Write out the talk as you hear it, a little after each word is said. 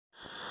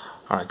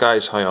Alright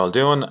guys, how y'all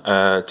doing?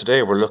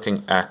 Today we're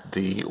looking at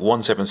the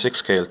 1/76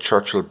 scale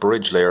Churchill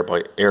bridge layer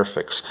by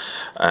Airfix,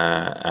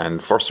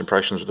 and first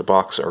impressions of the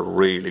box are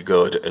really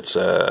good. It's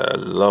a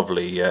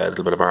lovely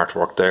little bit of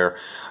artwork there.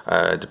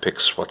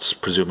 Depicts what's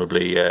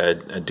presumably a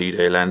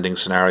D-Day landing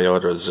scenario.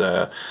 There's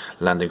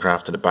landing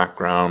craft in the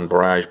background,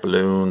 barrage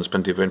balloons,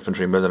 plenty of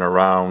infantry milling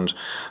around.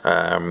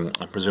 I'm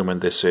presuming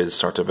this is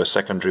sort of a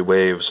secondary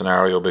wave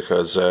scenario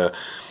because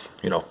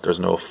there's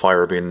no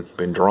fire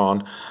being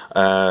drawn.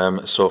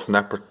 So from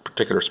that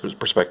particular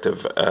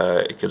perspective,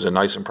 it gives a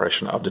nice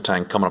impression of the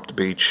tank coming up the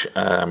beach,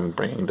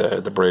 bringing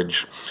the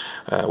bridge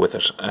with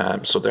it.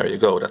 So there you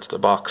go, that's the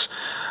box.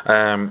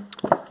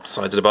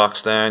 Sides of the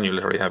box then, you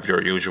literally have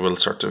your usual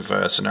sort of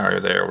scenario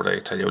there where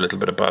they tell you a little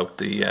bit about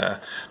the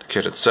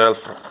kit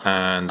itself,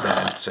 and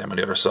then same on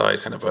the other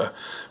side, kind of a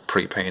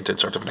pre-painted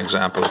sort of an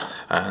example,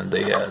 and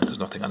there's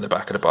nothing on the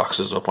back of the box.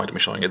 There's no point in me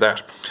showing you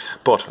that,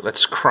 but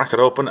let's crack it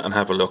open and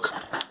have a look.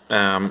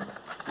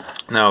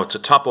 Now it's a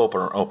top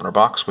opener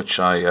box, which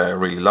I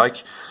really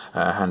like.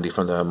 Handy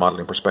from the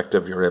modelling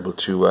perspective. You're able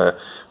to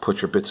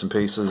put your bits and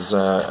pieces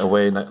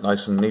away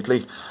nice and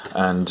neatly,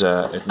 and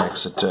it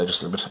makes it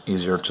just a little bit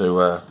easier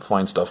to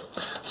find stuff.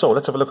 So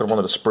let's have a look at one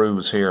of the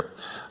sprues here.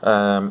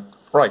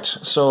 Right,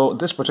 so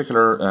this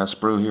particular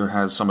sprue here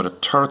has some of the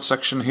turret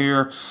section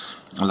here,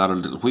 a lot of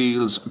little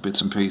wheels,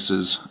 bits and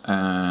pieces,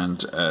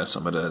 and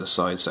some of the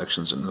side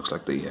sections, and it looks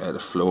like the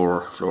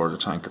floor of the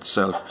tank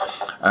itself.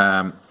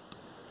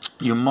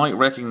 You might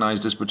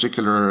recognise this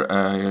particular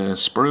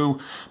sprue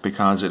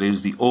because it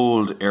is the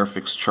old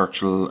Airfix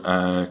Churchill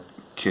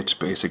kit,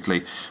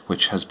 basically,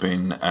 which has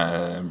been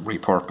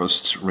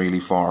repurposed really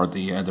for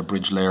the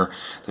bridge layer.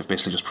 They've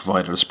basically just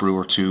provided a sprue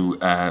or two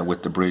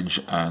with the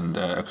bridge and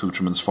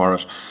accoutrements for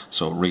it.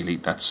 So really,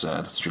 that's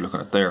what you're looking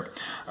at there.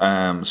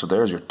 So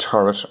there's your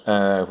turret,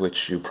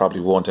 which you probably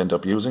won't end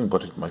up using,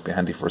 but it might be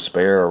handy for a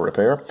spare or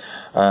repair.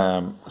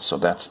 So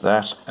that's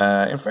that.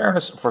 In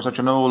fairness, for such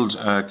an old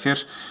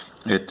kit,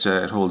 it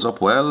holds up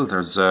well.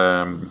 There's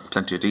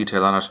plenty of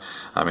detail on it.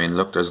 I mean,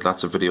 look, there's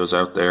lots of videos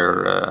out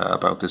there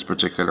about this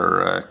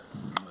particular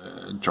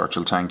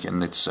Churchill tank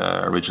in its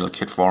original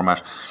kit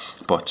format,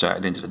 but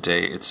at the end of the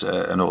day, it's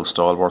an old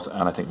stalwart,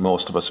 and I think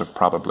most of us have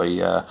probably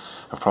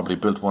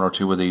built one or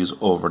two of these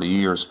over the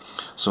years.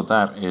 So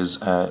that is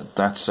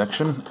that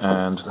section,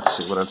 and let's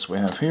see what else we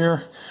have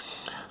here.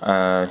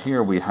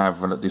 Here we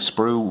have the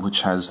sprue,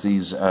 which has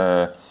these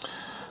the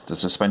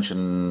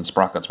suspension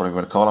sprockets, whatever you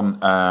want to call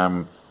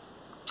them.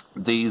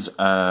 These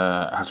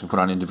have to be put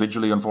on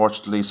individually,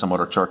 unfortunately. Some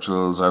other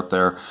Churchills out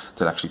there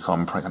that actually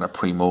come kind of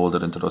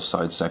pre-molded into those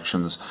side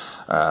sections,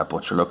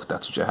 but you look,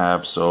 that's what you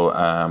have. So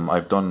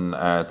I've done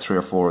 3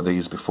 or 4 of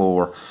these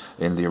before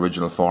in the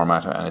original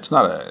format, and it's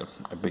not a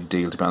big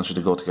deal, to be honest with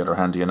you. They go together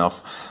handy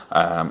enough,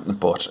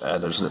 but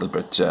there's a little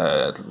bit,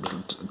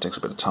 it takes a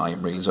bit of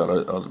time, really, is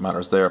all that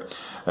matters there.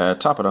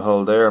 Top of the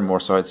hull there, more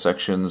side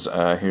sections.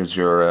 Here's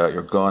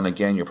your gun.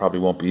 Again, you probably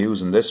won't be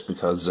using this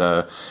because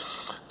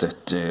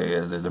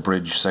the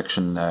bridge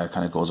section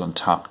kind of goes on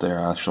top there.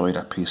 I'll show you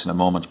that piece in a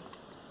moment,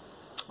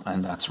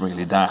 and that's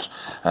really that.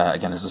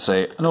 Again, as I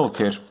say, an old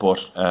kit, but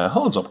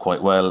holds up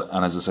quite well,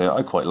 and as I say,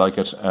 I quite like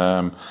it.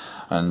 And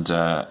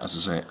as I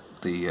say,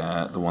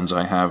 the ones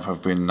I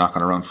have been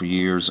knocking around for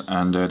years,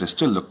 and they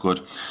still look good.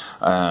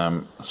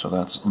 So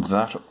that's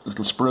that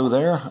little sprue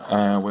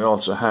there. We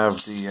also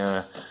have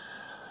the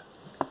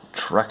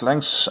track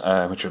lengths,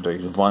 which are the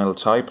vinyl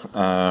type.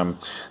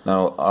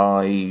 Now,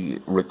 I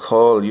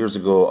recall years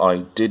ago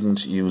I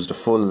didn't use the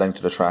full length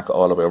of the track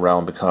all the way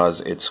around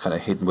because it's kind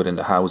of hidden within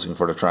the housing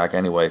for the track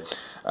anyway,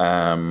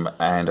 and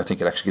I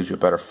think it actually gives you a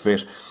better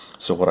fit.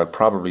 So what I'd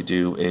probably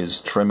do is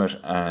trim it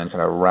and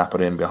kind of wrap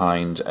it in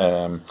behind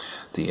the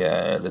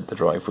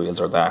drive wheels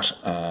or that,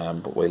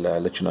 but we'll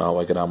let you know how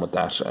I get on with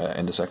that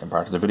in the second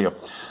part of the video.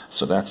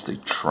 So that's the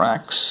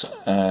tracks,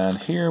 and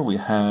here we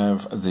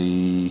have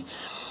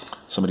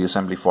some of the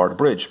assembly for the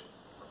bridge.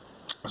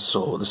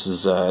 So this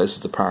is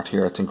the part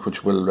here, I think,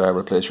 which will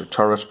replace your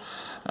turret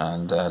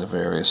and the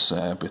various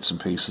bits and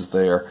pieces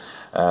there.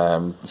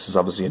 This is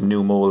obviously a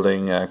new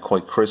moulding,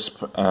 quite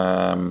crisp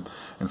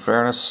in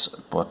fairness,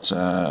 but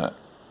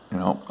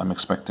I'm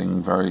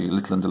expecting very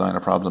little in the line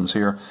of problems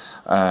here.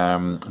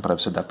 But I've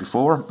said that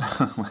before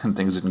when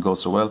things didn't go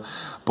so well.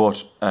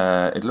 But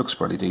it looks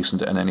pretty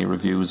decent, and any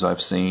reviews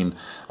I've seen,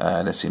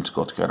 they seem to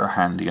go together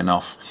handy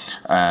enough.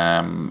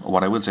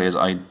 What I will say is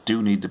I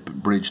do need the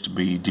bridge to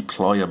be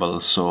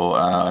deployable, so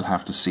I'll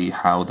have to see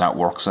how that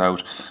works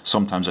out.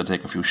 Sometimes I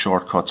take a few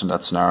shortcuts in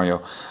that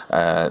scenario,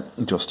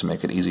 just to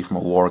make it easy from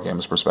a war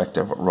games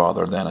perspective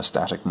rather than a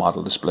static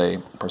model display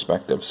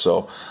perspective.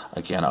 So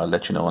again, I'll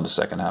let you know in the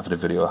second half of the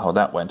video how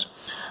that went.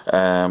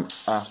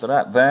 After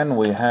that, then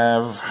we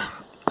have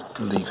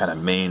the kind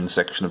of main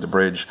section of the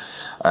bridge.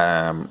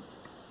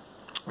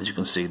 As you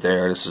can see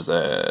there, this is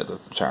the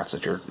charts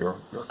that your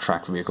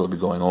track vehicle will be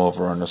going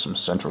over, and there's some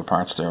central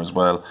parts there as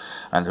well,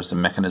 and there's the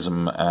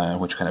mechanism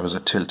which kind of is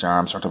a tilt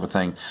arm sort of a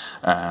thing.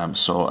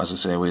 So as I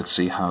say, we'll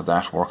see how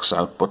that works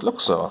out, but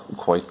looks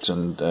quite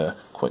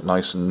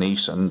nice and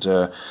neat, and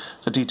the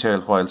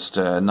detail, whilst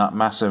not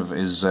massive,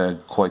 is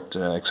quite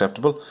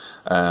acceptable.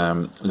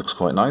 Looks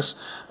quite nice.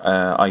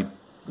 It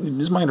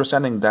is my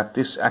understanding that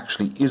this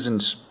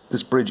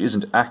bridge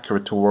isn't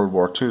accurate to World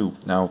War II.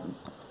 Now,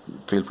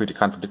 feel free to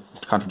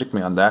contradict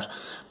me on that,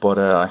 but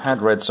I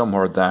had read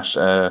somewhere that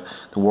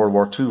the World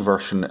War II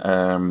version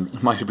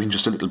might have been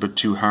just a little bit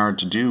too hard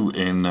to do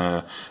in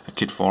a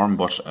kit form,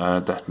 but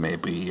that may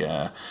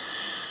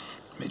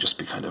just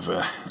be kind of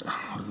a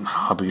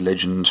hobby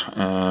legend,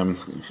 kind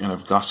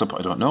of gossip,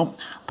 I don't know,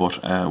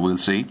 but we'll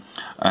see.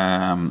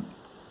 I'll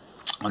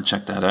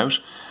check that out,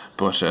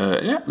 but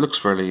yeah, looks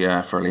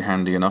fairly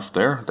handy enough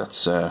there.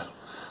 That's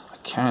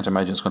can't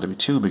imagine it's going to be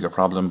too big a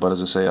problem, but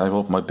as I say, I've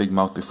opened my big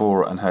mouth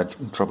before and had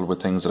trouble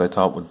with things that I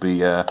thought would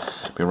be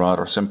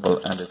rather simple,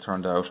 and it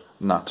turned out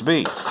not to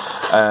be.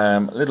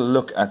 A little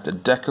look at the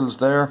decals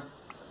there.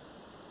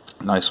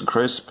 Nice and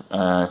crisp.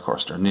 Of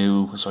course they're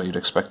new, so you'd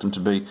expect them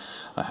to be.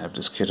 I have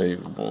this kit a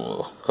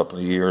couple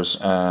of years,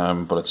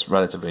 but it's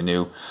relatively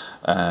new.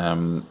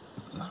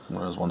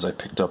 Whereas ones I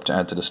picked up to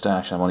add to the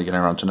stash, I'm only getting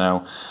around to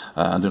now.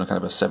 I'm doing a kind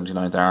of a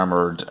 79th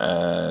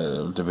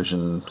Armoured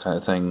Division kind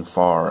of thing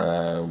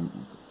for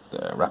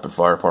rapid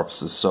fire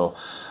purposes, so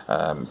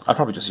I'll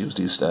probably just use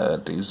these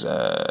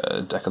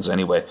decals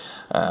anyway,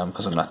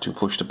 because I'm not too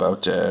pushed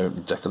about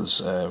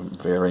decals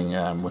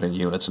varying within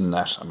units and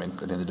that. I mean,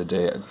 at the end of the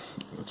day,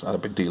 it's not a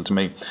big deal to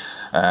me.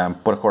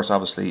 But of course,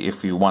 obviously,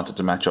 if you wanted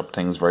to match up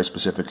things very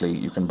specifically,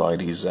 you can buy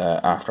these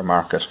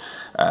aftermarket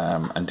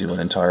and do an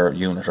entire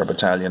unit or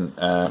battalion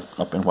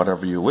up in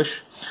whatever you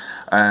wish.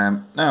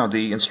 Now,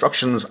 the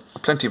instructions,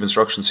 plenty of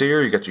instructions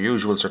here. You get your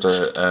usual sort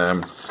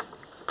of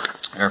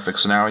Airfix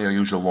scenario,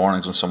 usual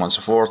warnings and so on and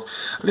so forth.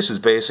 This is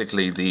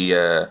basically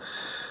the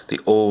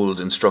old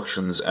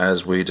instructions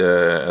as we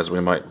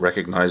might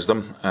recognise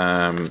them.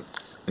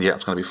 Yeah,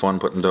 it's going to be fun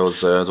putting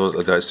those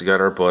little guys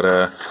together, but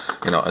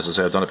you know, as I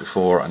say, I've done it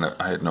before and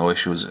I had no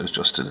issues. It was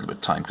just a little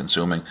bit time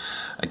consuming.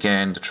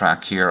 Again, the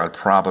track here, I'll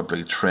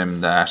probably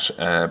trim that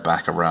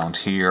back around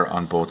here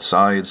on both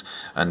sides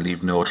and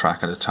leave no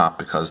track at the top,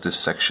 because this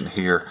section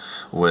here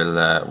will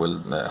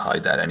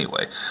hide that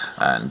anyway,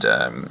 and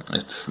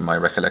if my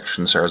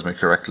recollection serves me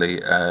correctly,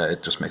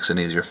 it just makes an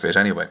easier fit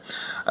anyway.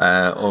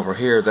 Over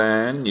here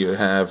then you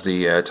have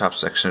the top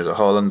section of the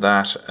hull, and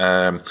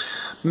that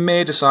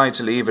may decide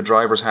to leave a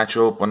driver's hatch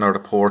open or the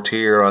port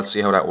here. I'll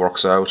see how that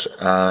works out.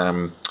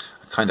 I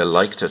kind of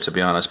liked it, to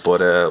be honest, but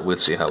we'll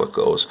see how it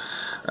goes.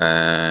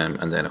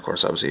 And then of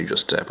course obviously you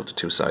just put the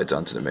two sides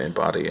onto the main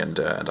body, and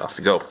off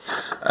you go.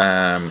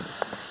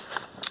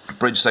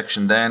 Bridge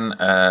section then,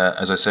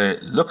 as I say,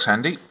 looks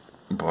handy,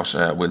 but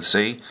we'll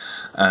see.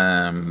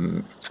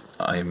 I'm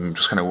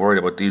just kind of worried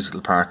about these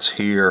little parts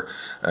here,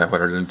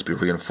 whether they need to be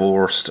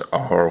reinforced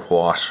or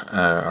what,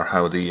 or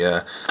how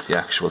the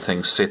actual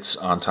thing sits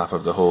on top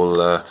of the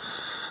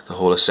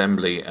whole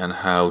assembly, and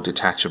how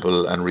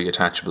detachable and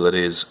reattachable it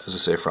is, as I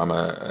say, from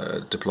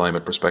a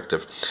deployment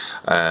perspective.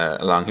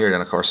 Along here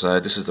then, of course,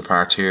 this is the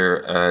part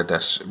here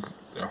that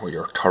where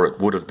your turret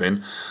would have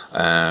been,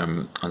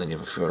 and then you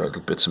have a few other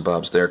little bits and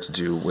bobs there to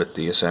do with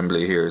the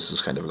assembly here. This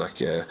is kind of like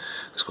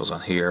this goes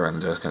on here,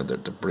 and kind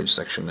of the bridge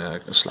section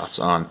slots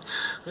on.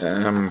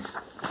 Where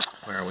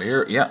are we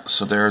here? Yeah,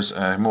 so there's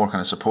more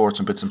kind of supports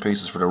and bits and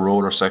pieces for the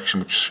roller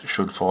section, which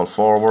should fall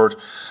forward.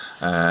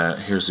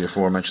 Here's the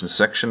aforementioned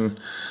section.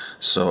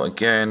 So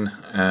again,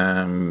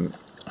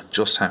 I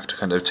just have to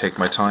kind of take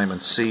my time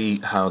and see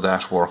how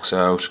that works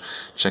out,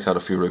 check out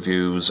a few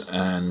reviews,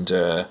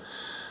 and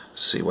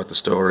see what the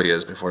story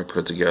is before I put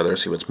it together,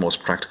 see what's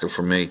most practical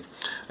for me.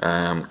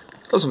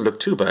 Doesn't look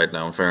too bad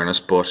now, in fairness,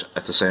 but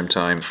at the same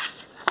time,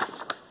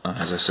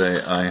 as I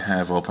say, I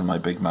have opened my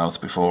big mouth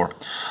before.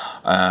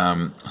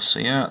 So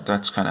yeah,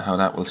 that's kind of how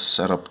that will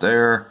set up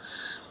there.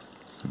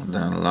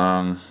 Down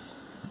along.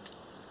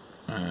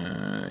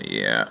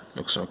 Yeah,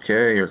 looks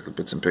okay. Here are the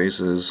bits and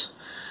pieces.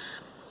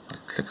 It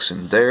clicks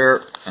in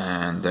there,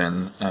 and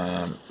then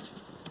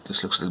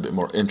this looks a little bit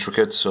more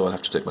intricate, so I'll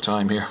have to take my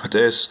time here with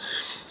this.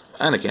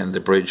 And again, the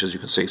bridge, as you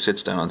can see,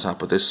 sits down on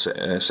top of this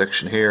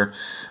section here.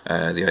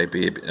 The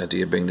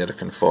idea being that it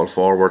can fall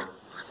forward,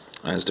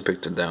 as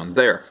depicted down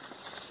there.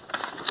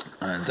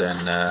 And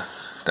then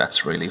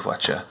that's really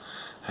what you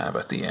have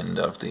at the end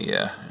of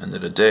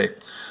the day.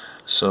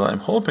 So I'm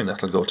hoping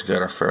that'll go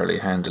together fairly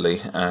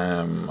handily.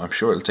 I'm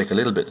sure it'll take a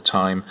little bit of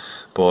time,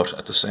 but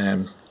at the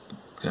same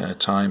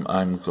time,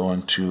 I'm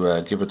going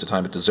to give it the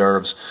time it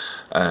deserves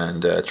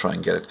and try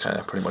and get it kind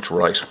of pretty much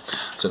right.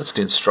 So that's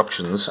the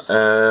instructions.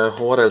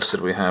 What else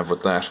did we have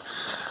with that?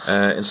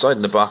 Inside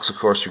in the box, of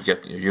course, you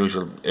get your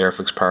usual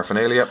Airfix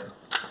paraphernalia.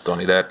 Don't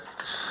need that.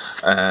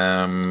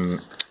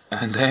 And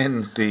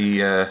then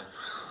the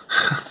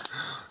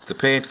the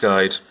paint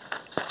guide,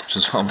 which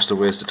is almost a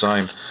waste of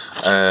time.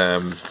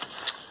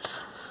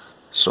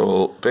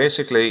 So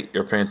basically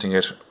you're painting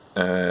it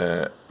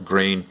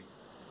green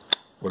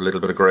with a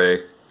little bit of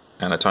grey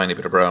and a tiny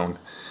bit of brown.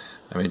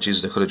 I mean,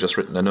 Jesus, they could have just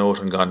written a note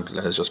and gone,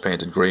 let's just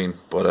paint it green.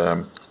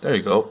 But there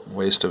you go,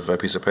 waste of a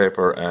piece of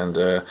paper and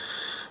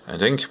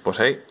ink. But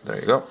hey, there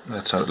you go,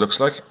 that's how it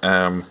looks like.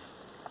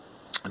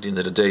 At the end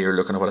of the day, you're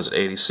looking at, what is it,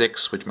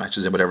 86, which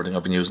matches in with everything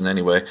I've been using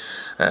anyway.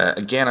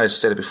 Again, I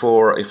said it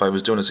before, if I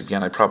was doing this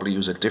again, I'd probably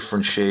use a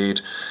different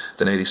shade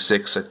than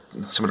 86.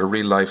 Some of the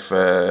real life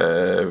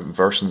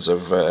versions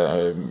of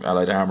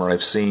Allied Armour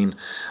I've seen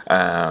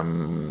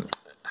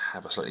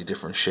have a slightly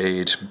different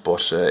shade,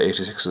 but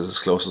 86 is as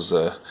close as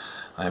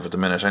I have at the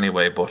minute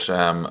anyway, but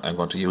I'm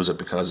going to use it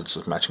because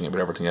it's matching it with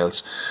everything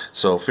else.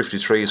 So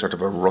 53 is sort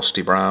of a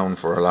rusty brown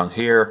for along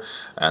here,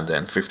 and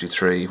then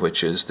 53,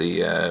 which is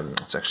the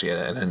it's actually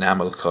an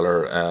enamel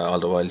colour,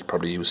 although I'll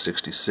probably use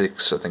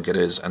 66, I think it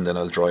is, and then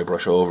I'll dry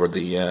brush over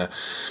the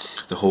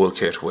whole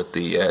kit with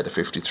the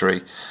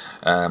 53.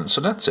 So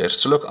that's it.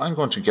 So look, I'm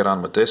going to get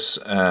on with this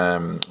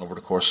over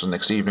the course of the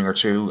next evening or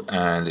two,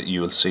 and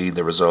you'll see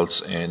the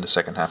results in the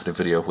second half of the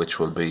video, which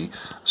will be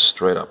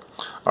straight up.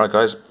 Alright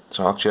guys,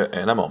 talk to you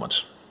in a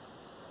moment.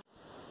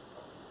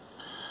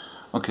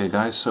 Okay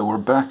guys, so we're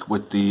back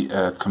with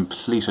the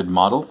completed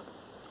model,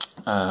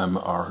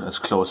 or as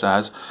close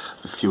as,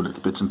 a few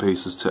little bits and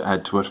pieces to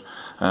add to it.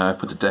 I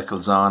put the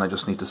decals on. I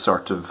just need to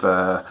sort of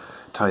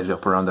tidy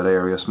up around that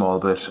area a small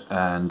bit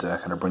and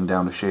kind of bring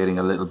down the shading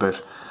a little bit,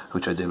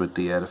 which I did with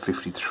the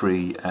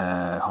 53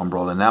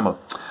 Humbrol enamel.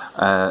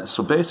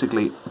 So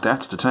basically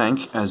that's the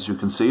tank as you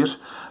can see it.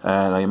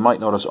 Now you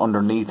might notice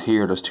underneath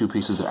here there's two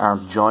pieces that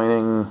aren't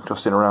joining,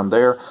 just in around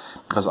there,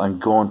 because I'm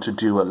going to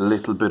do a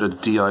little bit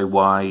of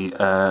DIY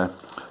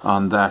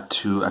on that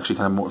to actually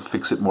kind of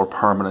fix it more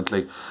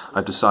permanently.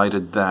 I've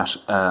decided that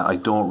I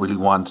don't really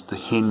want the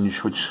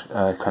hinge, which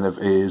kind of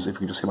is, if you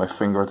can just see my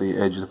finger at the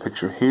edge of the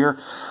picture here,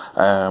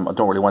 I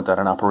don't really want that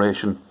in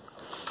operation,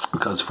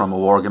 because from a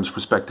Wargames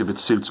perspective it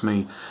suits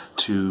me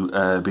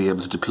to be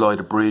able to deploy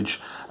the bridge,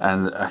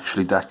 and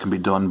actually that can be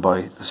done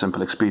by the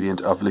simple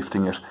expedient of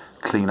lifting it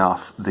clean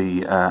off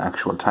the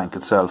actual tank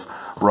itself,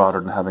 rather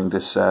than having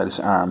this this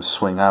arm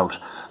swing out.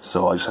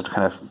 So I just have to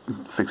kind of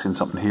fix in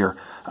something here,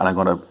 and I'm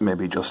going to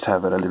maybe just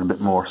have it a little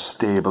bit more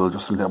stable,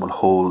 just something that will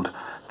hold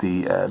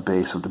the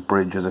base of the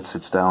bridge as it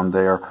sits down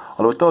there.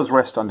 Although it does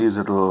rest on these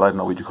little, I don't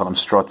know what you call them,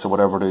 struts or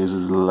whatever it is,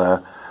 these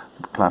little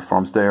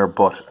platforms there,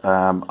 but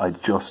I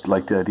just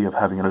like the idea of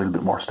having it a little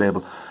bit more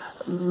stable.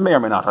 May or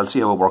may not, I'll see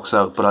how it works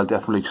out, but I'll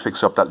definitely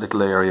fix up that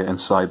little area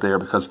inside there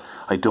because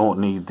I don't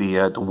need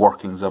the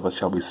workings of it,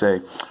 shall we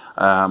say.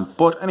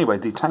 But anyway,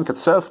 the tank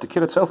itself, the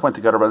kit itself went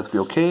together relatively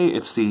okay.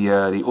 It's the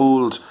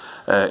old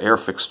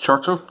Airfix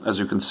Churchill, as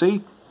you can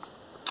see.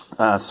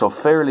 So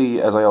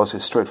fairly, as I always say,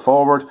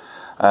 straightforward.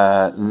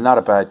 Not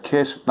a bad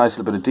kit, nice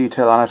little bit of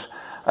detail on it.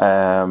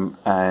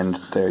 And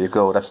there you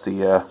go, that's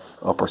the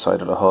upper side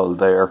of the hull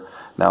there.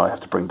 Now I have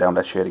to bring down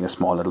that shading a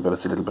small little bit.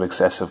 It's a little bit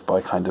excessive by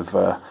kind of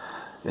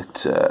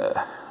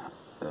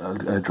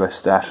I'll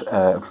address that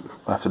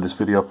after this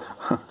video.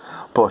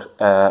 But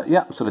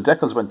yeah, so the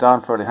decals went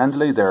down fairly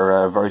handily.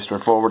 They're very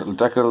straightforward little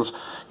decals.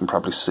 You can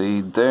probably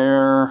see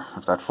there,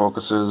 if that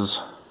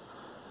focuses,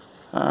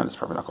 and it's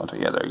probably not going to,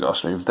 yeah, there you go.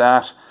 So you have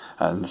that,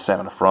 and the same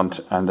in the front,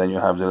 and then you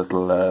have the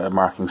little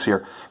markings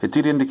here. It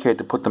did indicate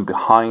to put them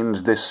behind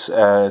this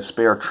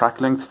spare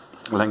track length,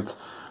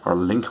 or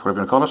link,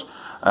 whatever you call it,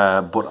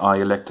 but I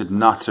elected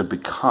not to,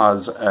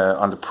 because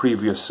on the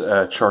previous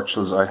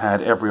Churchills I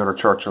had, every other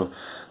Churchill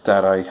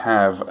that I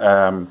have,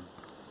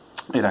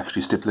 it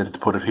actually stipulated to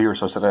put it here,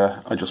 so I said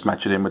I just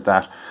match it in with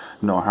that,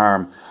 no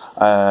harm.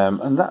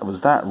 And that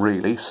was that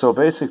really. So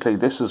basically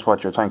this is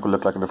what your tank will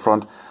look like in the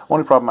front.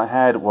 Only problem I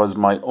had was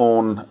my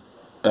own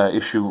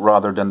issue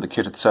rather than the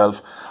kit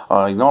itself.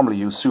 I normally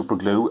use super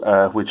glue,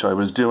 which I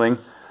was doing,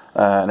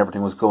 and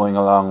everything was going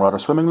along rather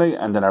swimmingly,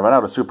 and then I ran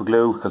out of super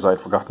glue because I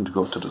had forgotten to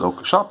go to the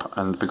local shop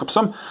and pick up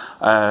some,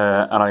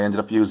 and I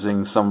ended up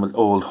using some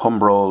old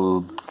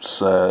Humbrol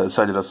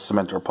cellulose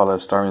cement or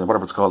polystyrene,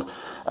 whatever it's called,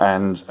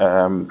 and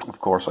of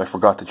course I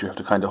forgot that you have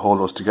to kind of hold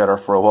those together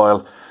for a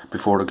while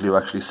before the glue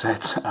actually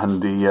sets,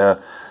 and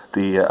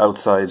the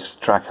outside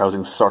track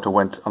housing sort of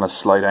went on a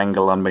slight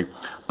angle on me,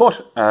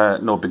 but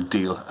no big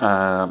deal.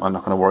 I'm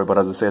not going to worry about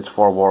it. As I say, it's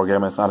for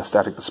Wargame, it's not a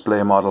static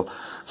display model,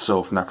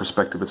 so from that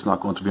perspective it's not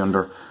going to be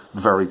under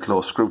very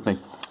close scrutiny.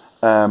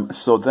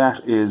 So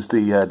that is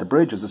the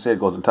bridge. As I say, it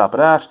goes on top of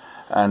that,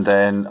 and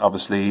then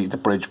obviously the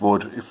bridge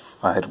would, if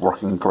I had it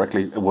working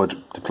correctly, it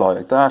would deploy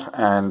like that,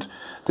 and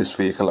this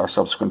vehicle or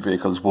subsequent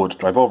vehicles would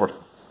drive over it.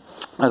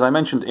 As I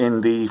mentioned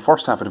in the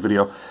first half of the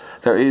video,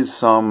 there is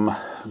some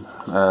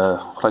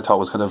what I thought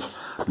was kind of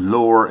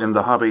lore in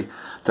the hobby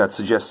that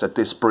suggests that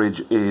this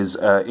bridge is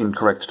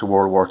incorrect to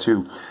World War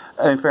II.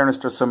 In fairness,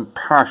 there's some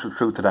partial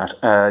truth to that.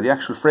 The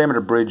actual frame of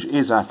the bridge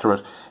is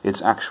accurate.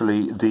 It's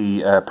actually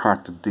the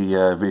part that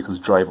the vehicles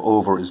drive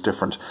over is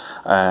different.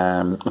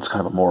 It's kind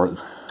of a more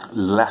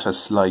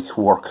lattice-like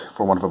work,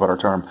 for want of a better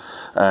term,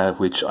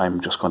 which I'm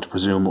just going to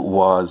presume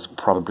was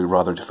probably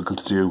rather difficult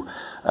to do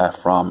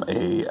from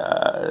a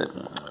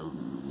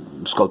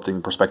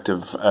sculpting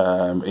perspective,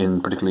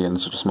 particularly in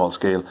such a small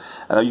scale.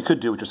 You could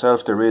do it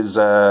yourself. There is,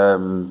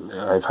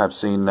 I have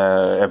seen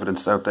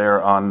evidence out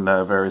there on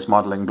various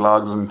modelling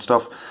blogs and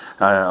stuff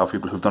of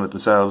people who've done it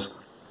themselves.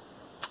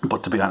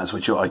 But to be honest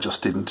with you, I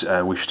just didn't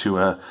wish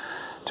to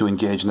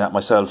engage in that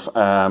myself.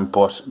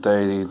 But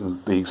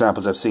the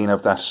examples I've seen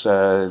of that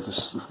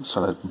this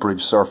sort of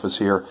bridge surface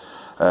here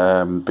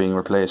being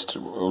replaced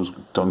was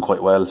done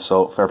quite well.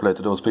 So fair play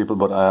to those people.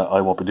 But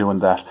I won't be doing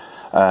that.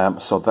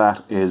 So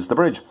that is the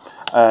bridge.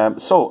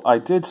 So I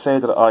did say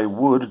that I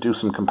would do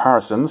some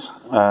comparisons.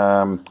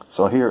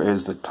 So here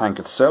is the tank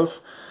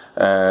itself.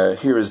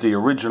 Here is the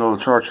original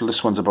Churchill.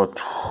 This one's about,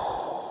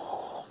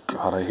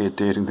 God, I hate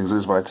dating things.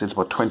 This is what I'd say. It's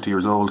about 20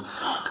 years old.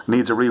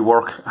 Needs a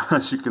rework,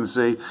 as you can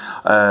see.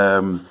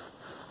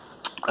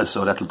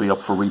 So that'll be up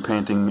for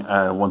repainting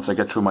once I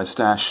get through my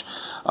stash.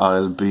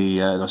 I'll be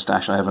the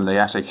stash I have in the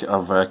attic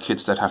of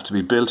kits that have to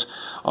be built.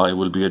 I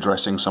will be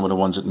addressing some of the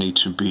ones that need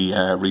to be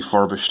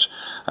refurbished.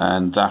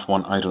 And that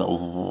one, I don't know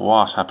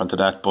what happened to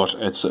that, but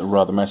it's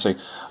rather messy.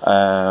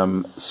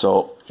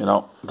 So you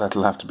know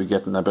that'll have to be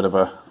getting a bit of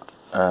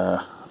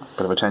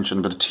attention,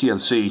 a bit of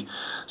TLC.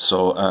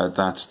 So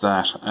that's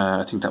that.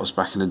 I think that was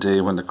back in the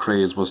day when the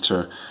craze was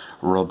to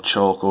rub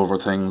chalk over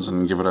things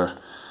and give it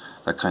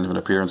that kind of an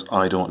appearance.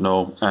 I don't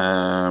know.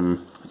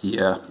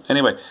 Yeah.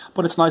 Anyway,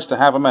 but it's nice to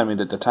have them. I mean,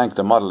 the tank,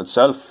 the model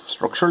itself,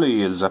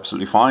 structurally is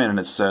absolutely fine, and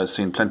it's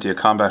seen plenty of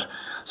combat.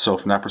 So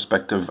from that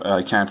perspective,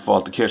 I can't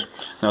fault the kit.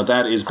 Now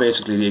that is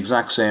basically the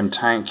exact same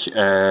tank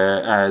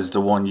as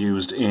the one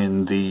used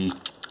in the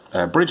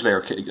bridge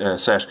layer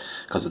set,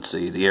 because it's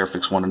the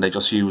Airfix one, and they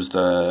just use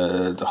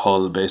the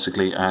hull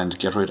basically and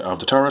get rid of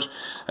the turret,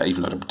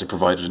 even though they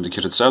provide it in the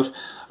kit itself.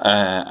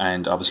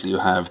 And obviously you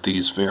have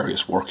these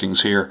various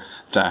workings here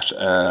that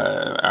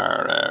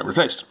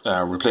replace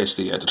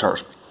the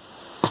turret,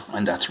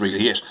 and that's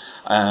really it.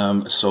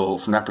 So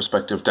from that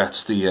perspective,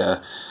 that's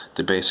the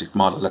basic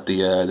model that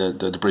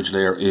the bridge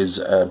layer is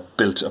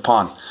built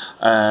upon.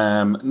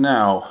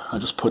 Now I'll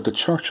just put the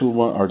Churchill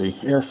one, or the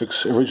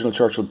Airfix original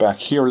Churchill, back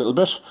here a little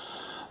bit.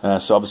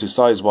 So obviously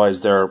size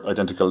wise they're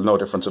identical, no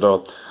difference at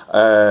all.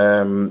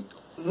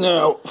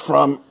 Now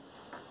from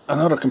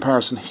another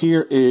comparison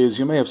here is,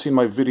 you may have seen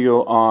my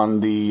video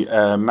on the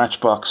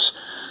Matchbox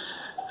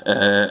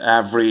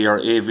A.V.R.E. or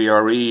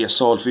A.V.R.E.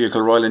 Assault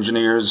Vehicle Royal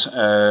Engineers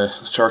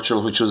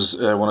Churchill, which was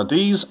one of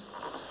these.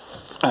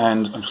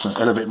 And I'm just going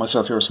to elevate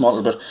myself here a small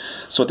little bit.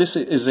 So this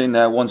is in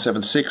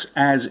 176,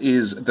 as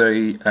is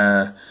the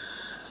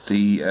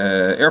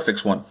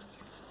Airfix one.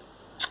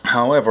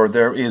 However,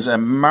 there is a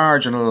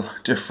marginal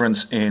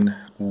difference in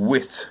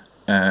width,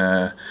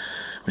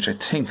 which I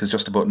think is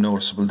just about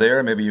noticeable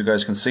there. Maybe you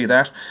guys can see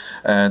that.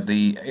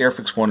 The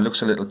Airfix one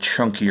looks a little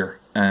chunkier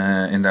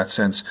in that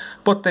sense,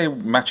 but they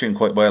match in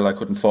quite well. I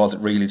couldn't fault it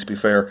really, to be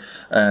fair.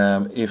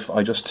 If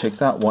I just take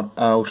that one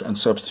out and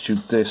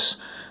substitute this,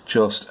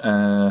 just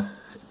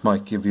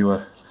might give you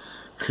a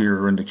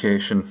clearer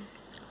indication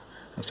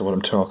as to what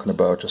I'm talking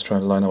about. Just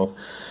trying to line them up.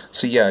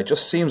 So yeah, it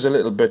just seems a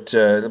little bit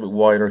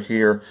wider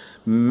here,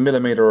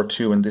 millimetre or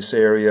two in this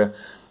area.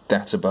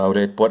 That's about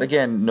it. But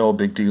again, no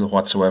big deal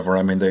whatsoever.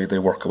 I mean, they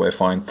work away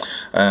fine.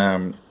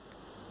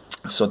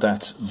 So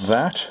that's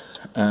that.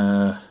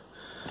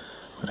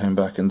 Put him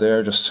back in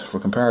there just for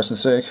comparison's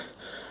sake.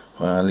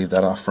 I'll leave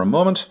that off for a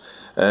moment.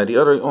 The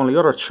only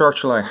other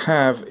Churchill I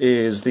have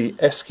is the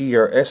A.V.R.E.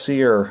 or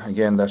A.V.R.E., or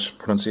again that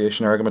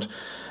pronunciation argument,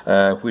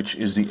 which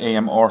is the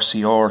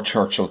A.M.R.C.R.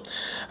 Churchill,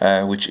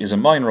 which is a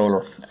mine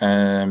roller.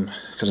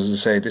 Because as I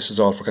say, this is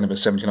all for kind of a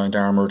 79th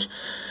Armoured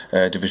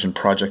Division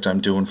project I'm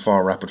doing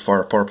for rapid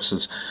fire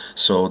purposes.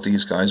 So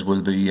these guys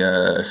will be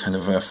kind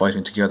of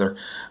fighting together.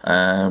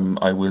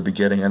 I will be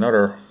getting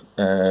another.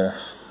 I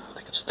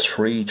think it's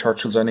 3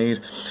 Churchills I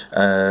need.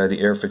 The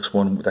Airfix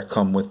one that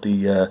come with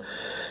the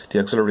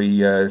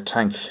auxiliary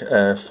tank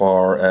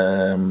for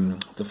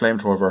the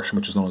flamethrower version,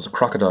 which is known as a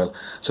Crocodile.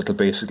 So it'll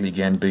basically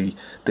again be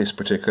this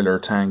particular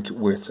tank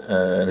with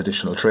an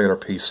additional trailer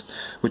piece,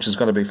 which is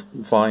going to be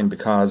fine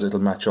because it'll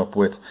match up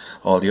with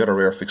all the other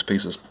Airfix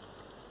pieces.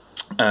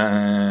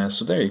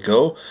 So there you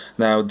go.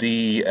 Now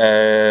the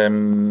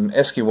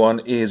Esky one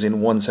is in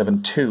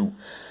 172.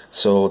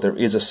 So there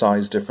is a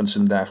size difference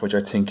in that, which I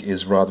think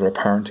is rather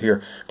apparent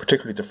here,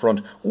 particularly at the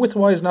front.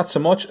 Width-wise, not so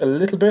much, a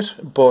little bit,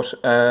 but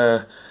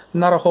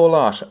not a whole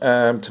lot,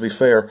 to be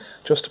fair.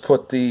 Just to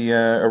put the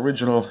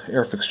original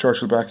Airfix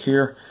Churchill back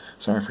here.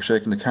 Sorry for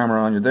shaking the camera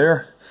on you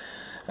there.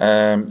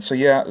 So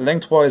yeah,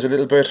 length-wise a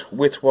little bit,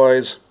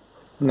 width-wise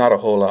not a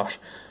whole lot.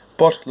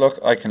 But look,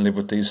 I can live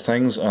with these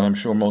things, and I'm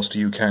sure most of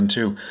you can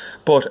too.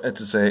 But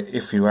to say,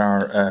 if you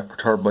are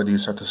perturbed by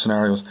these sort of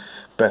scenarios,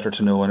 better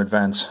to know in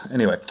advance.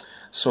 Anyway.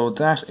 So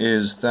that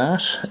is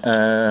that.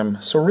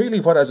 So really,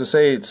 what, as I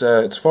say, it's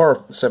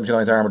for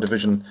 79th Armoured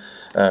Division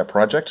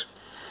project.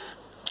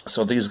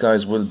 So these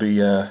guys will be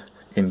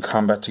in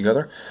combat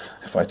together.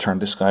 If I turn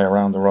this guy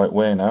around the right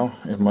way now,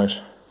 it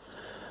might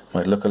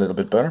look a little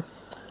bit better.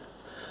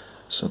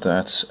 So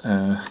that's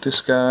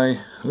this guy.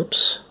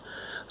 Oops.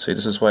 See,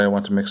 this is why I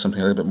want to make something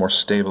a little bit more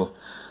stable.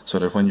 so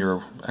that when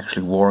you're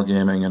actually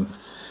wargaming and,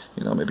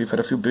 you know, maybe you've had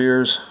a few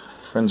beers,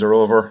 friends are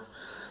over,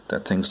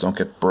 that things don't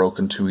get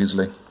broken too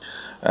easily.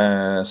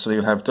 So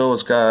you'll have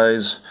those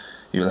guys,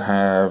 you'll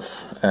have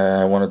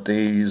one of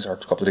these, or a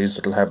couple of these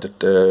that'll have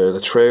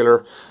the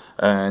trailer,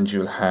 and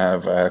you'll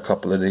have a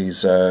couple of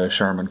these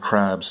Sherman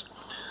crabs.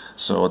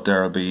 So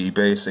there'll be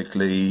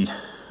basically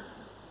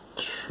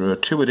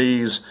 2 of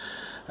these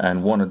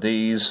and 1 of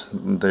these.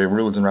 The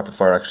rules in rapid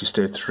fire actually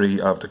state 3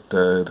 of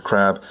the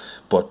crab,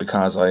 but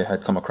because I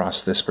had come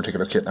across this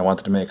particular kit and I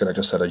wanted to make it, I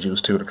just said I'd use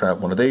 2 of the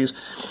crab, 1 of these.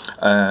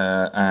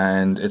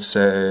 And it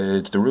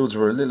said the rules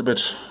were a little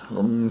bit,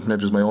 maybe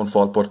it was my own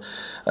fault, but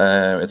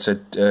it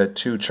said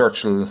 2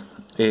 Churchill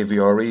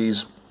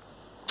A.V.R.Es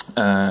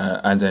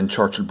and then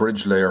Churchill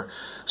bridge layer,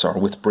 sorry,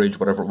 with bridge,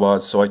 whatever it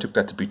was. So I took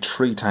that to be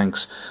 3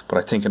 tanks, but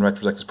I think in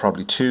retrospect it's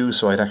probably 2.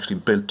 So I'd actually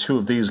built 2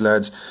 of these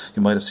lads.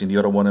 You might have seen the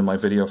other one in my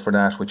video for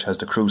that, which has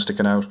the crew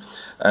sticking out,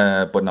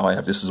 but now I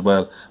have this as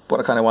well. But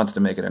I kind of wanted to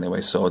make it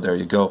anyway, so there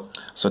you go.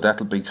 So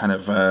that'll be kind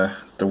of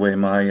the way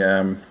my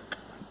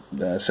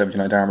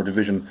 79th Armoured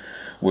Division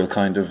will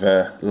kind of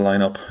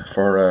line up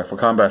for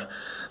combat.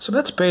 So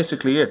that's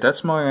basically it.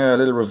 That's my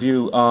little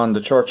review on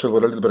the Churchill,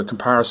 with a little bit of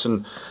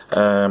comparison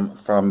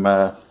from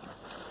a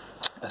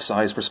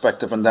size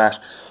perspective on that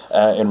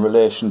in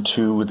relation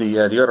to the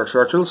other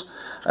Churchills.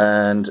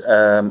 And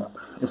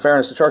in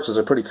fairness, the Churchill's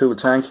a pretty cool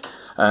tank,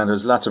 and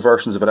there's lots of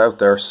versions of it out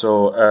there.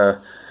 So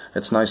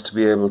it's nice to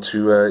be able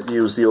to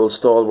use the old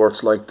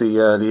stalwarts like the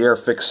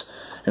Airfix.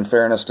 In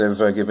fairness, they've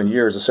given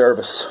years of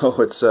service, so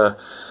it's you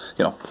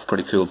know,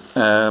 pretty cool.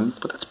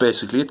 But that's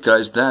basically it,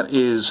 guys. That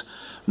is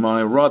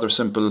my rather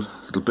simple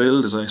little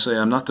build. As I say,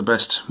 I'm not the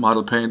best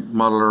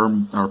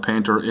modeler or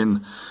painter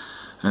in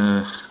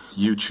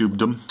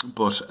YouTube-dom,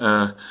 but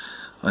at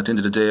the end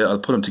of the day, I'll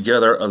put them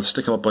together, I'll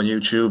stick them up on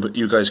YouTube.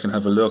 You guys can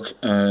have a look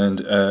and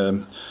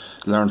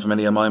learn from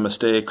any of my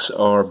mistakes,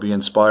 or be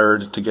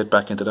inspired to get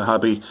back into the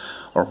hobby,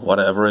 or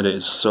whatever it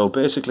is. So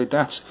basically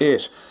that's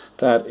it.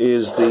 That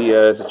is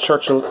the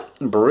Churchill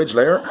bridge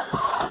layer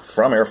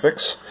from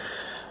Airfix.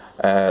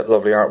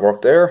 Lovely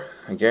artwork there,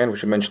 again,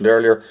 which I mentioned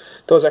earlier.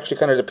 It does actually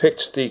kind of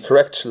depict the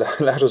correct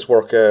lattice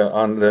work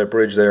on the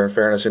bridge there, in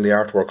fairness, in the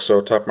artwork,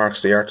 so top marks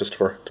to the artist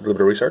for a little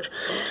bit of research.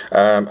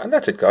 And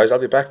that's it, guys. I'll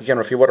be back again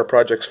with a few other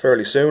projects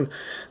fairly soon,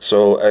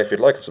 so if you'd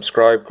like and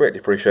subscribe, greatly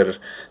appreciate it.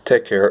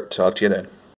 Take care, talk to you then.